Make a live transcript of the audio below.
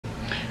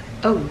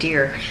Oh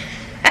dear.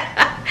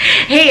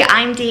 Hey,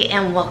 I'm Dee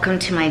and welcome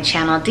to my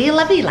channel, Dee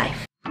Lovely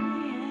Life.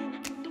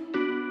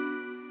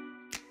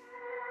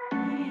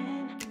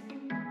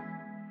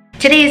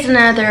 Today is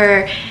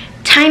another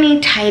Tiny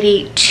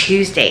Tidy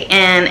Tuesday,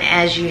 and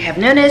as you have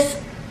noticed,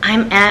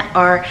 I'm at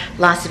our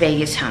Las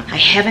Vegas home. I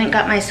haven't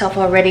got myself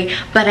all ready,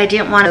 but I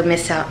didn't want to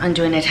miss out on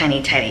doing a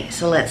tiny tidy.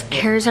 So let's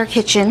get. Here's our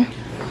kitchen.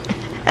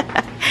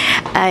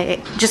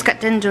 I just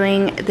got done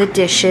doing the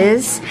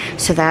dishes,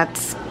 so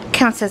that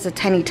counts as a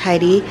tiny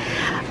tidy.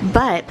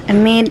 But I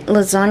made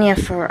lasagna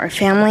for our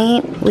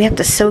family. We have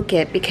to soak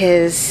it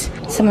because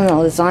some of the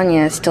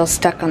lasagna is still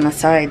stuck on the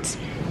sides.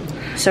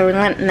 So we're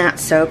letting that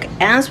soak.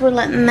 As we're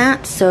letting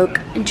that soak,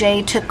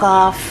 Jay took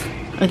off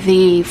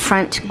the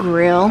front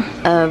grill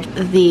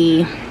of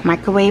the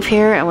microwave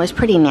here. It was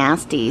pretty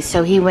nasty,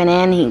 so he went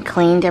in, he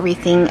cleaned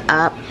everything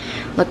up.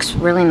 Looks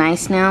really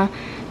nice now.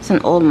 It's an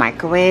old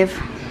microwave,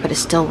 but it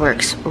still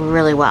works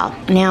really well.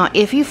 Now,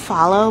 if you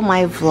follow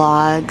my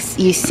vlogs,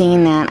 you've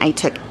seen that I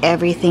took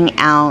everything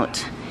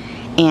out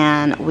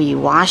and we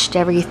washed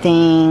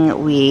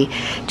everything. We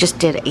just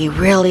did a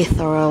really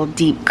thorough,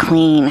 deep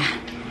clean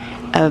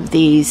of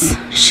these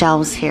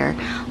shelves here.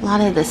 A lot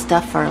of the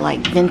stuff are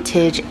like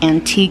vintage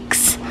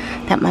antiques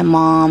that my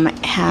mom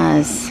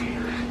has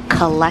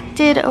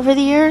collected over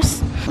the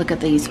years. Look at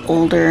these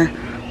older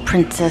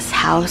princess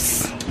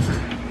house.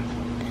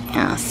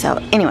 Yeah, so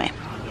anyway.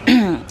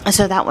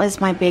 So that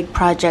was my big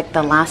project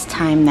the last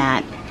time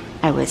that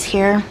I was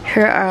here.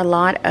 Here are a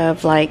lot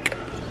of like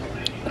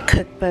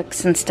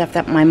cookbooks and stuff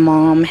that my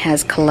mom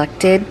has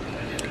collected.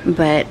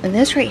 But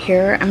this right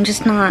here, I'm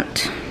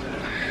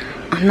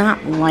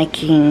not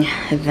liking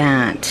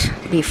that.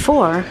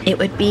 Before, it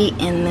would be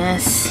in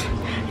this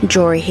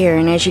drawer here,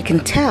 and as you can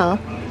tell,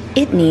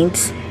 it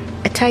needs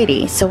a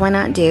tidy. So why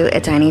not do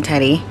a Tiny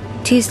Tidy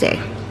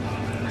Tuesday?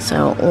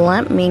 So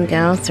let me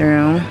go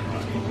through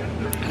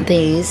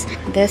these.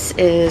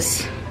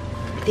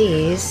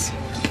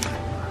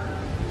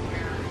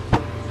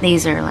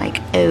 These are like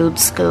old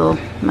school.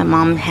 My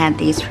mom had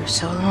these for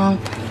so long.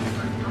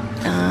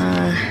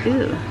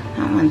 Ooh,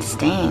 that one's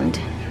stained.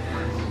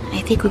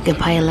 I think we can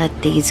probably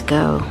let these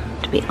go,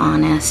 to be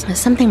honest. There's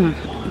something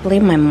I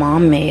believe my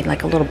mom made,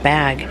 like a little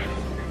bag,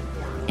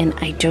 and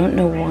I don't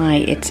know why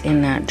it's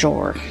in that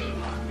drawer.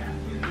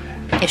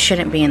 It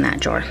shouldn't be in that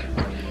drawer.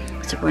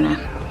 So we're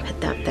gonna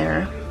put that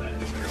there.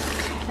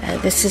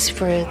 This is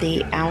for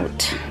the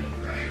out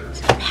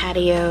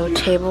patio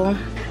table.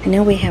 I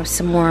know we have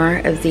some more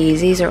of these.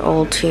 These are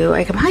old too.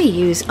 I could probably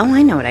use, oh,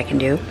 I know what I can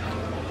do.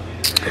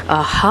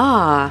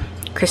 Aha!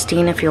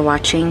 Christine, if you're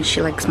watching,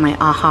 she likes my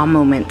aha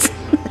moments.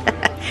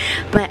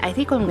 But I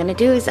think what I'm gonna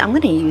do is I'm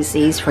gonna use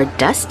these for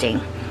dusting,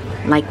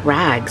 like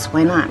rags.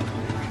 Why not?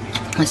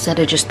 Instead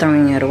of just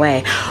throwing it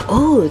away.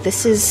 Oh,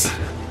 this is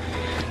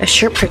a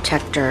shirt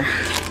protector.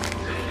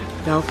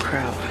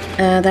 Velcro.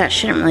 That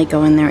shouldn't really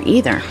go in there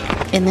either.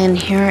 And then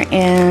here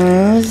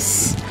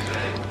is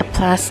a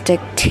plastic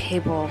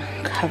table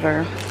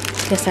cover.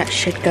 I guess that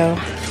should go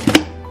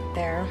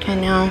there. Okay,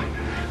 now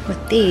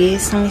with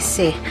these, let me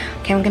see.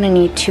 Okay, I'm gonna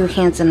need two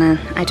hands, and then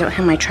I don't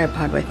have my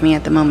tripod with me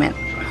at the moment.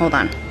 Hold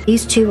on.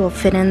 These two will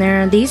fit in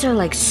there. These are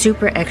like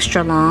super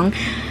extra long.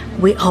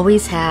 We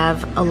always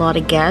have a lot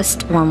of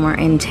guests when we're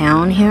in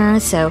town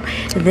here, so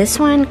this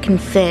one can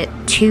fit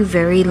two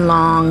very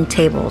long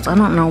tables. I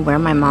don't know where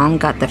my mom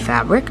got the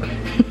fabric,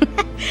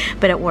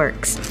 but it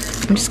works.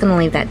 I'm just gonna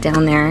leave that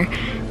down there,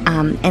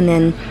 and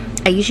then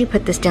I usually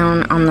put this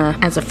down on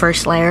as a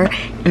first layer,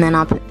 and then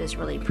I'll put this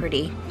really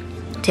pretty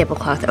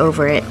tablecloth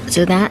over it.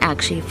 So that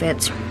actually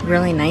fits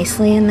really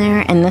nicely in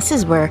there, and this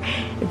is where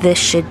this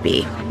should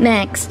be.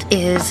 Next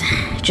is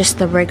just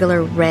the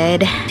regular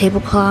red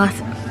tablecloth.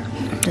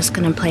 Just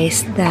gonna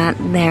place that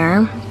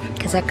there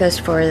because that goes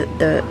for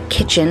the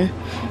kitchen.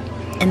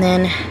 And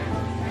then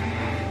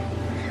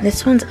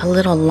this one's a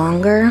little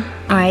longer.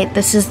 Alright,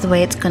 this is the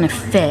way it's gonna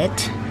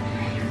fit.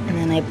 And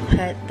then I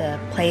put the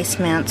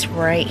placemats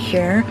right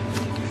here.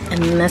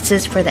 And this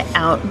is for the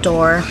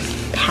outdoor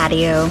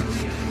patio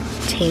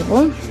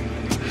table.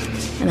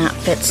 And that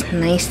fits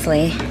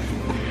nicely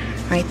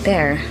right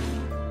there.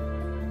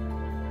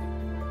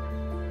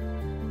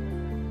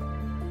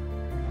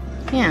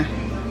 Yeah.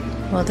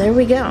 Well, there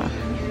we go.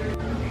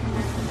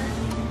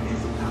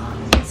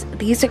 So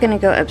these are going to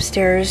go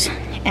upstairs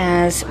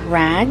as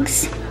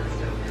rags.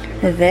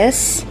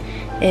 This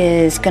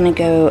is going to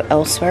go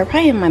elsewhere,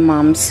 probably in my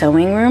mom's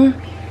sewing room.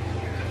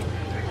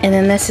 And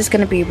then this is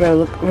going to be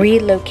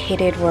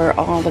relocated where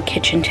all the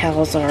kitchen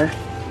towels are,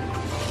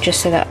 just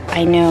so that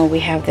I know we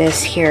have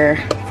this here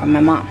from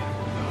my mom.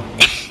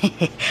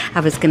 I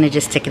was going to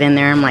just stick it in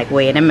there. I'm like,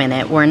 wait a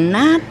minute, we're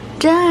not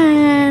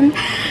done.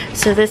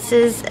 So this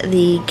is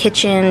the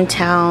kitchen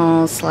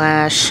towel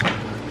slash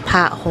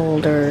pot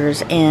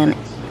holders, and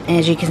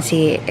as you can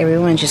see,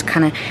 everyone just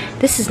kind of,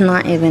 this is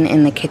not even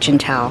in the kitchen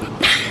towel.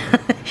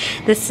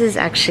 This is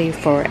actually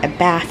for a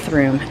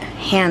bathroom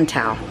hand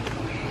towel.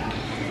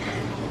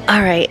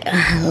 Alright,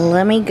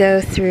 let me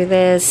go through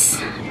this.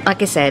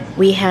 like I said,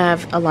 we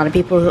have a lot of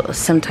people who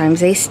sometimes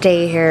they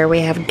stay here. We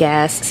have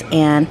guests,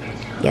 and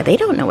yeah, they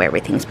don't know where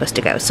everything's supposed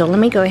to go. So let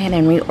me go ahead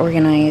and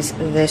reorganize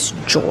this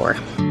drawer.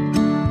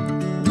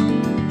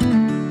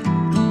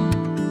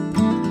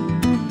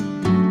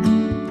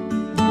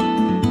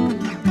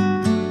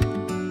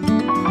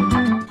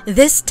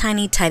 This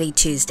Tiny Tidy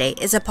Tuesday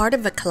is a part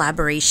of a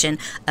collaboration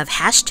of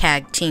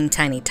hashtag Team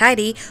Tiny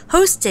Tidy,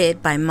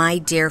 hosted by my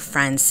dear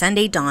friend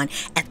Sunday Dawn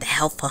at the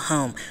Helpful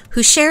Home,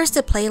 who shares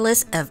the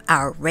playlist of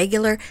our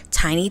regular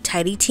Tiny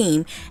Tidy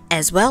team,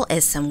 as well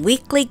as some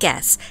weekly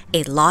guests,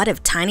 a lot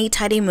of Tiny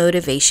Tidy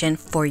motivation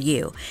for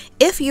you.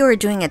 If you are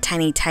doing a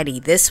Tiny Tidy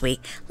this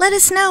week, let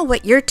us know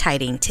what you're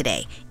tidying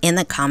today in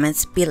the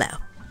comments below.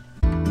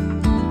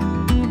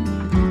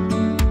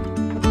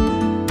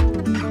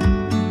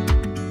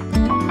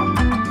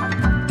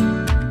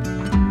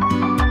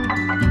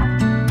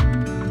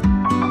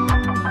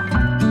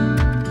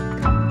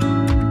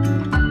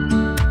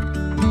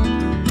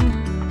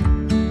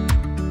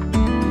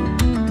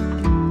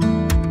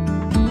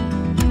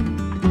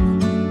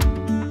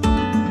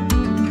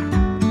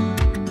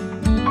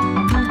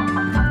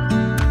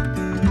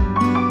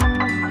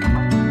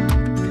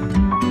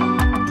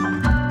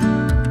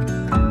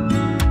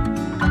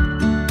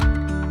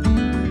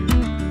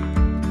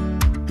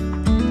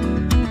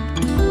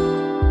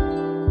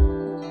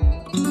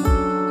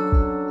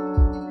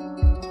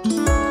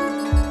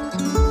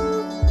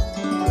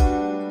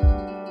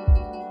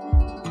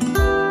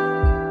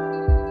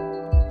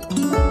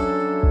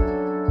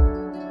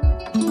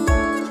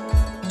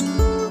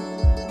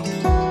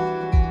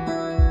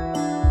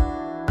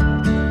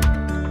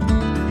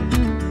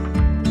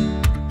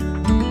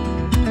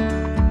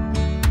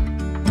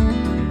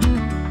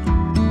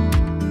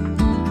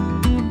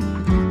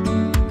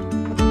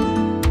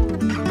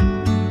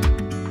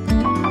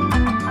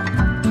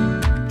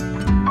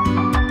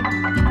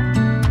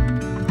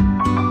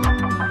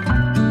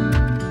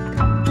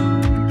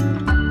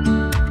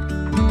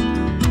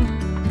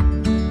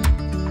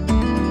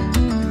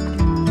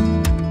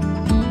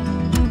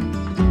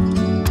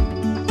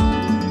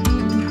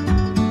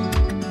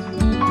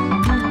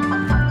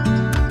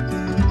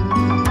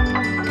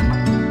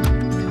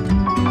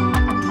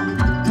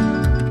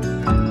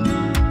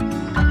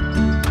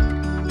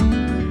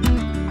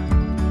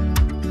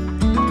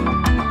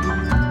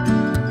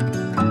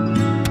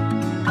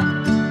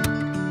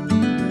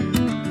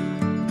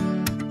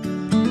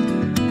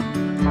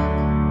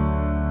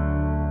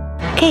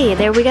 Okay,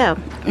 there we go.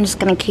 I'm just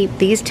gonna keep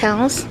these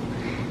towels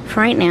for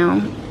right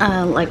now.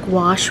 Like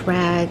wash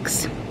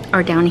rags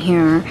are down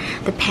here.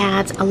 The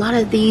pads, a lot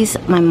of these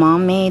my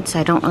mom made, so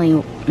I don't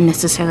really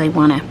necessarily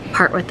want to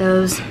part with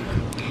those.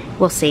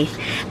 We'll see.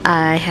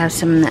 I have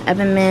some of the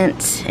oven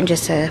mitts and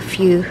just a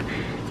few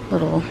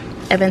little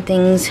oven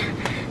things,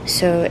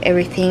 so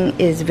everything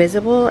is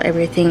visible,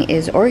 everything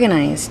is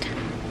organized.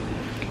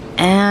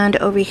 And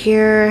over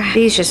here,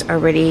 these just are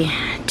ready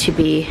to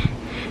be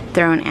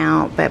thrown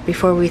out, but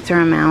before we throw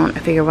them out, I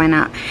figure why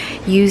not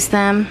use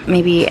them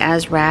maybe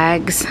as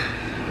rags,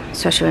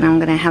 especially when I'm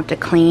gonna have to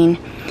clean.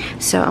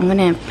 So I'm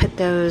gonna put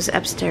those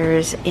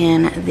upstairs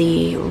in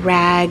the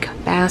rag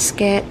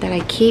basket that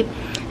I keep,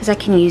 because I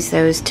can use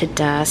those to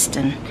dust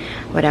and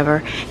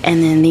whatever.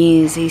 And then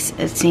these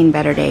have seen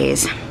better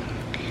days,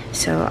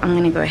 so I'm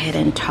gonna go ahead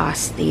and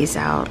toss these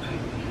out.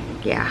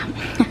 Yeah.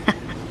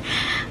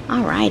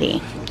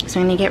 Alrighty, so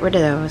I'm gonna get rid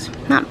of those.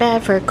 Not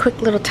bad for a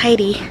quick little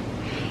tidy.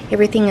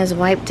 Everything is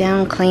wiped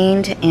down,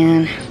 cleaned,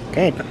 and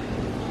good.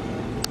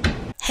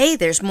 Hey,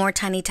 there's more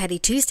Tiny Tidy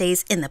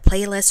Tuesdays in the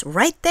playlist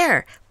right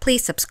there.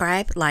 Please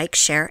subscribe, like,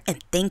 share,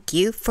 and thank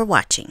you for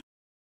watching.